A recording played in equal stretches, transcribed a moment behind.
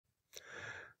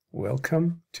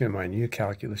Welcome to my new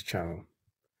calculus channel.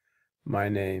 My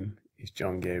name is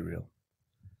John Gabriel,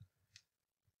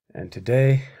 and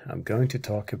today I'm going to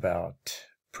talk about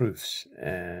proofs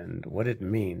and what it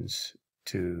means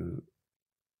to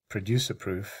produce a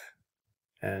proof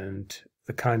and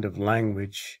the kind of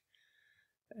language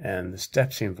and the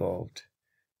steps involved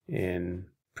in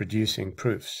producing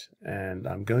proofs. And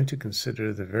I'm going to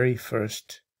consider the very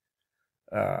first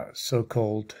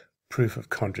so-called proof of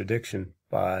contradiction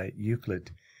by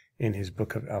Euclid in his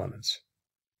Book of Elements.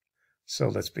 So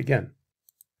let's begin.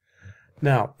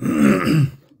 Now,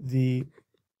 the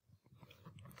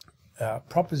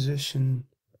proposition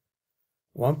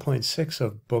 1.6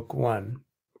 of Book 1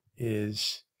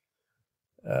 is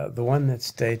the one that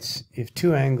states if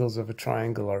two angles of a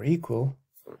triangle are equal,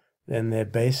 then their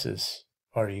bases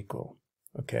are equal.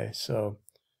 Okay, so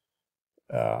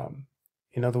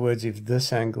in other words, if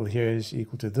this angle here is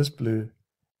equal to this blue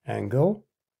angle,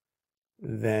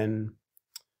 then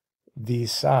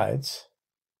these sides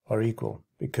are equal,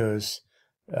 because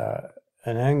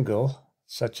an angle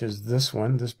such as this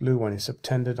one, this blue one, is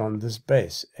subtended on this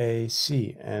base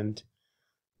AC, and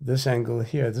this angle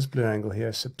here, this blue angle here,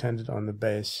 is subtended on the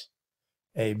base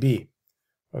AB.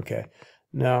 Okay,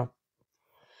 now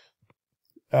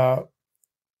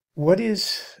what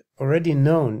is already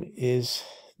known is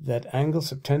that angles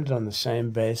subtended on the same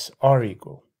base are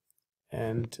equal,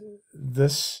 and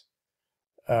this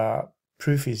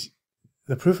proof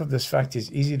of this fact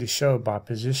is easy to show by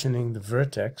positioning the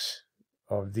vertex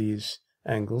of these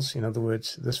angles, in other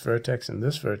words, this vertex and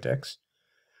this vertex,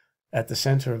 at the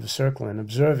center of a circle, and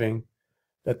observing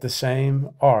that the same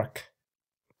arc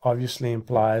obviously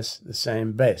implies the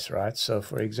same base, right? So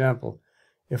for example,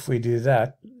 if we do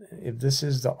that, if this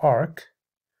is the arc,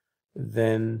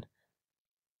 then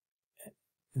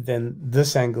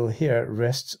this angle here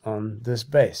rests on this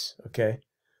base. Okay,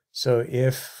 so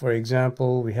if, for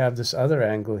example, we have this other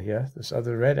angle here, this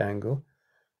other red angle,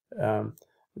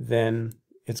 then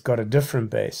it's got a different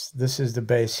base. This is the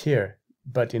base here,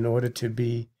 but in order to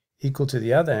be equal to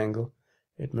the other angle,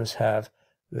 it must have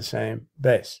the same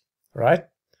base, right?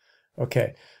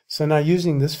 Okay, so now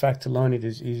using this fact alone, it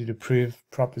is easy to prove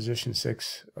proposition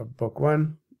 6 of Book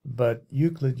 1, but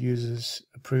Euclid uses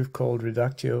a proof called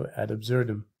reductio ad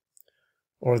absurdum,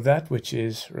 or that which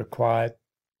is required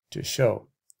to show.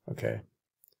 Okay,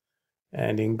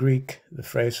 and in Greek, the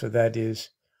phrase for that is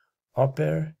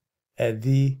oper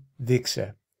edi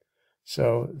dixe.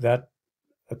 So that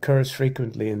occurs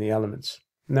frequently in the elements.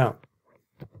 Now,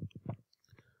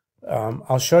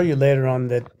 I'll show you later on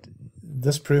that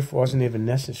this proof wasn't even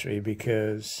necessary,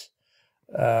 because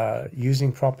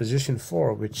using proposition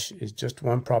 4, which is just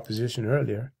one proposition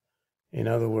earlier, in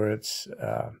other words,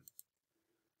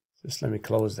 just let me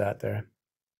close that there.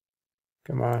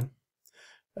 Come on.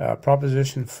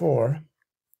 Proposition 4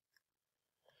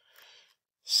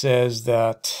 says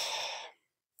that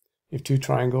if two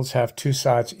triangles have two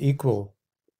sides equal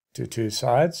to two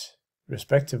sides,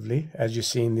 respectively, as you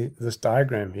see in this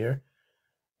diagram here,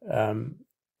 and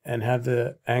have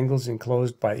the angles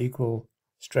enclosed by equal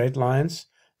straight lines,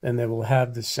 then they will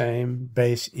have the same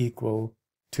base equal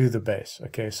to the base.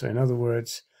 Okay, so in other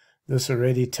words, this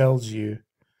already tells you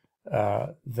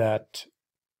that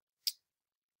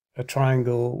a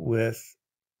triangle with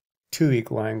two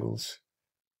equal angles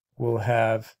will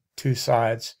have two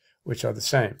sides which are the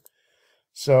same.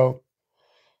 So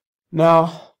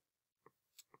now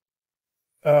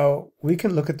we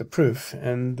can look at the proof,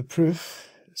 and the proof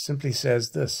simply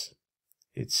says this.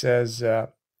 It says,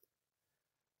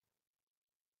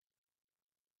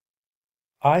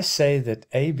 I say that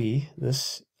AB,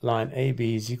 this line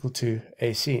AB, is equal to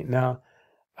AC. Now,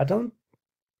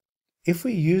 if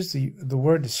we use the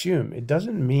word assume, it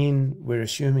doesn't mean we're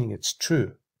assuming it's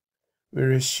true.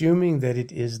 We're assuming that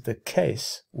it is the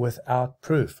case without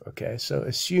proof. Okay, so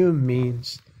assume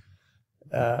means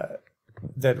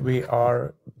that we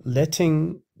are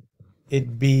letting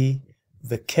it be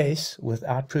the case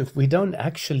without proof. We don't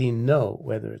actually know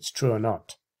whether it's true or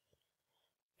not.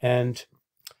 And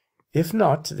if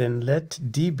not, then let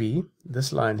dB,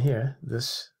 this line here,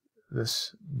 this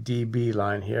dB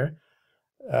line here,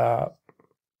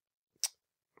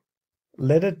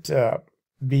 let it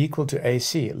be equal to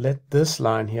AC. Let this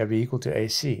line here be equal to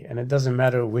AC, and it doesn't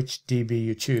matter which dB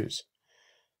you choose.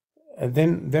 And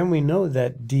then we know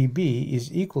that dB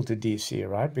is equal to DC,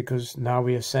 right? Because now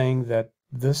we are saying that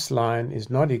this line is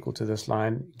not equal to this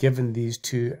line, given these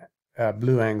two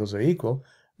blue angles are equal,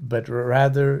 but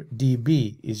rather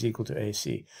dB is equal to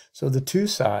AC. So the two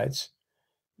sides,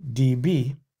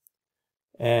 dB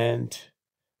and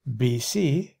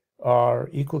BC, are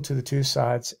equal to the two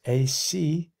sides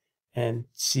AC and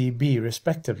CB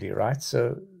respectively, right?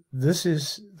 So this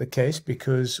is the case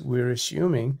because we're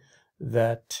assuming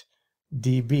that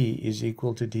DB is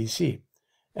equal to DC.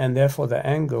 And therefore the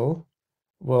angle,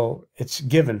 well, it's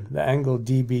given. The angle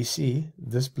DBC,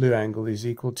 this blue angle, is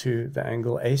equal to the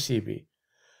angle ACB.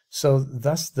 So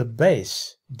thus the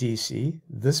base DC,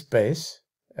 this base,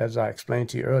 as I explained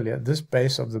to you earlier, this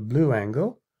base of the blue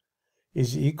angle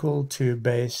is equal to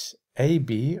base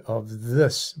AB of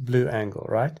this blue angle,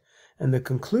 right? And the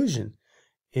conclusion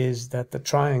is that the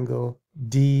triangle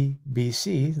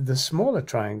DBC, the smaller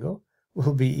triangle,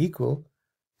 will be equal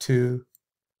to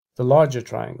the larger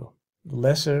triangle, the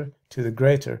lesser to the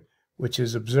greater, which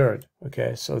is absurd.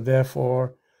 Okay, so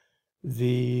therefore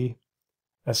the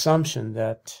assumption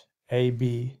that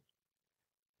AB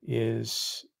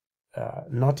is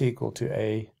not equal to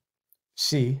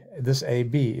AC, this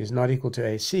AB is not equal to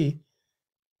AC,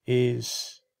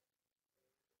 is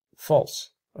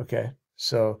false. Okay,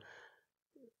 so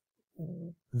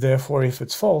therefore if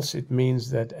it's false, it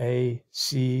means that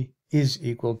AC is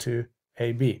equal to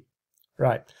AB.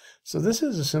 Right, so this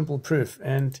is a simple proof,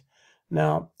 and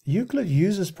now Euclid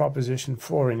uses proposition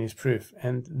 4 in his proof,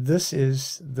 and this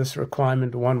is this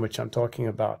requirement 1 which I'm talking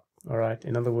about. All right,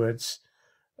 in other words,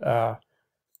 the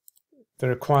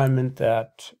requirement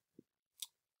that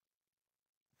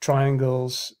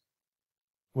triangles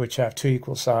which have two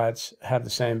equal sides have the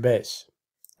same base.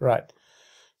 Right.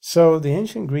 So the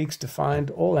ancient Greeks defined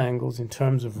all angles in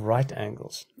terms of right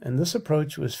angles, and this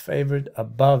approach was favored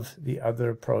above the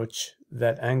other approach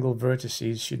that angle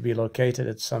vertices should be located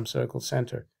at some circle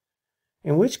center,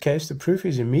 in which case the proof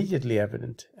is immediately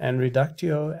evident, and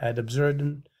reductio ad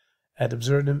absurdum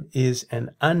is an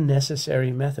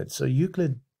unnecessary method. So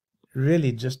Euclid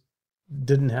really just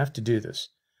didn't have to do this.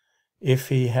 If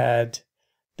he had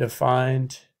used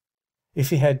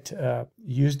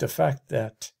the fact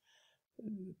that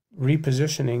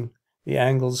repositioning the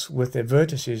angles with their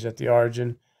vertices at the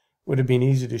origin would have been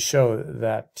easy to show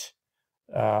that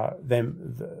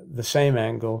the same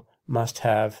angle must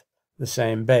have the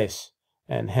same base,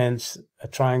 and hence a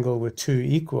triangle with two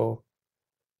equal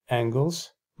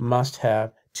angles must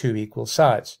have two equal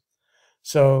sides.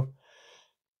 So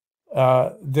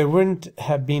there wouldn't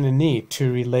have been a need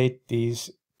to relate these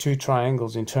two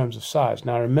triangles in terms of size.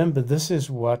 Now remember, this is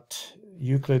what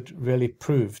Euclid really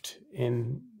proved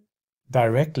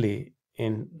directly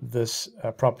in this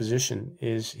proposition,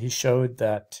 is he showed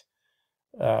that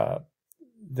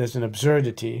there's an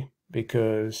absurdity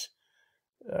because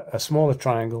a smaller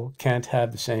triangle can't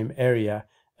have the same area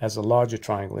as a larger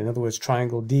triangle. In other words,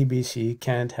 triangle DBC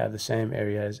can't have the same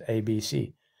area as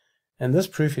ABC. And this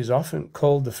proof is often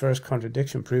called the first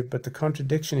contradiction proof, but the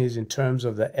contradiction is in terms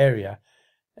of the area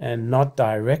and not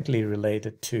directly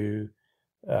related to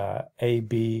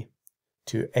AB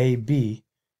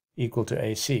equal to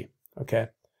AC. Okay,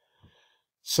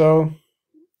 so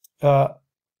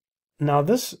now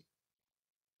this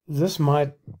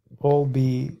might all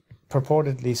be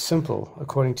purportedly simple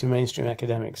according to mainstream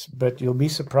academics, but you'll be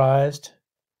surprised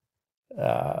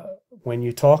when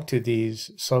you talk to these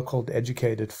so-called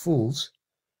educated fools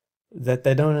that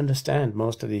they don't understand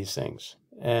most of these things.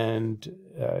 And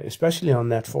especially on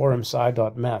that forum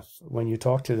sci.math, when you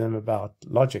talk to them about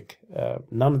logic,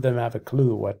 none of them have a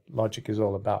clue what logic is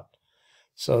all about.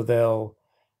 So they'll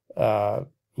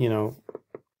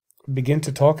begin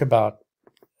to talk about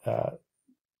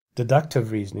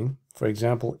deductive reasoning, for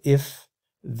example, if,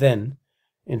 then,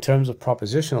 in terms of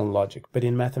propositional logic. But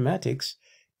in mathematics,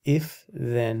 if,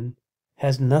 then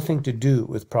has nothing to do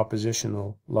with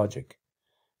propositional logic,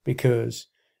 because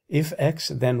if x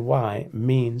then y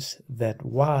means that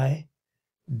y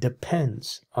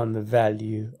depends on the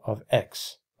value of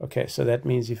x. Okay, so that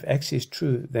means if x is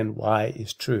true, then y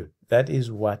is true. That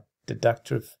is what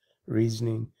deductive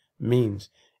reasoning means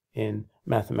in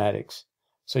mathematics.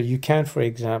 So you can, for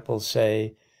example,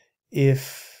 say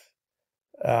if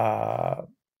the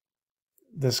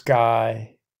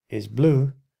sky is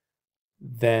blue,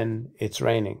 then it's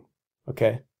raining.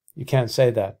 Okay, you can't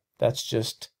say that. That's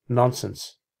just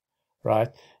nonsense, right?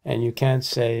 And you can't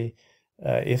say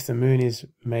if the moon is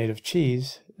made of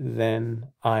cheese, then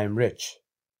I'm rich.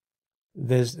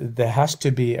 There has to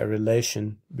be a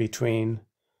relation between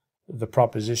the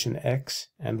proposition x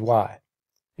and y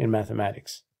in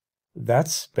mathematics.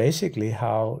 That's basically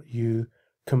how you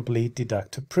complete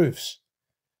deductive proofs.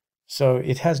 So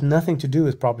it has nothing to do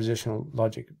with propositional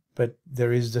logic, but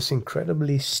there is this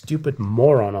incredibly stupid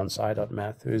moron on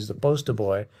sci.math who is the poster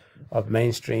boy of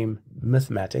mainstream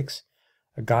mathematics,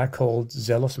 a guy called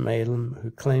Zelos Malem,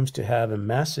 who claims to have a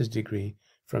master's degree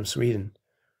from Sweden.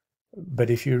 But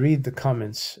if you read the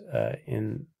comments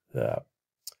in the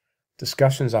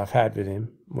discussions I've had with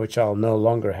him, which I'll no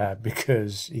longer have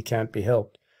because he can't be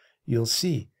helped, you'll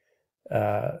see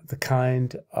the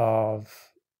kind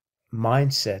of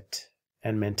mindset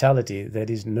and mentality that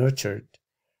is nurtured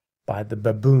by the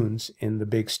baboons in The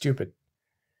Big Stupid.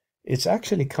 It's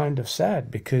actually kind of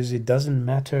sad because it doesn't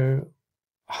matter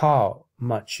how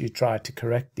much you try to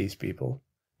correct these people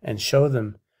and show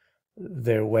them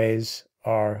their ways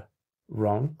are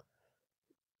wrong.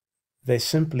 They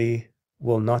simply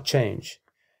will not change.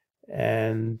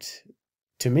 And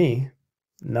to me,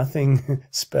 nothing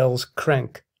spells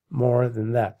crank more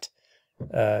than that.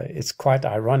 It's quite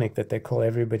ironic that they call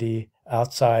everybody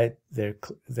outside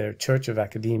their church of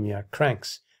academia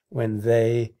cranks when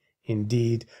they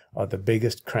indeed are the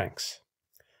biggest cranks.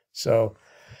 So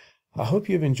I hope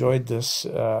you've enjoyed this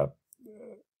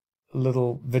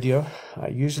little video. I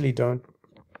usually don't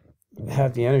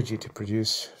have the energy to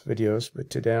produce videos, but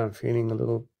today I'm feeling a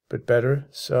little bit better.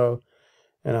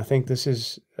 And I think this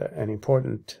is an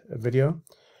important video.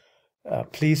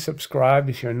 Please subscribe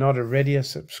if you're not already a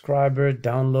subscriber.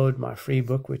 Download my free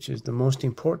book, which is the most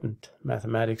important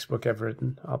mathematics book ever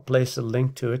written. I'll place a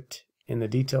link to it in the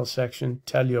details section.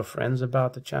 Tell your friends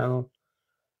about the channel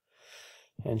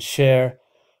and share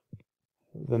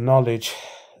the knowledge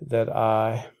that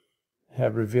I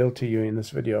have revealed to you in this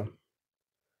video.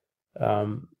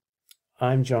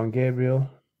 I'm John Gabriel,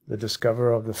 the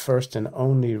discoverer of the first and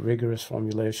only rigorous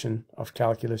formulation of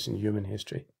calculus in human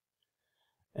history.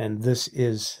 And this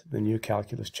is the New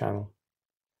Calculus channel.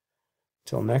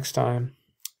 Till next time,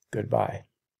 goodbye.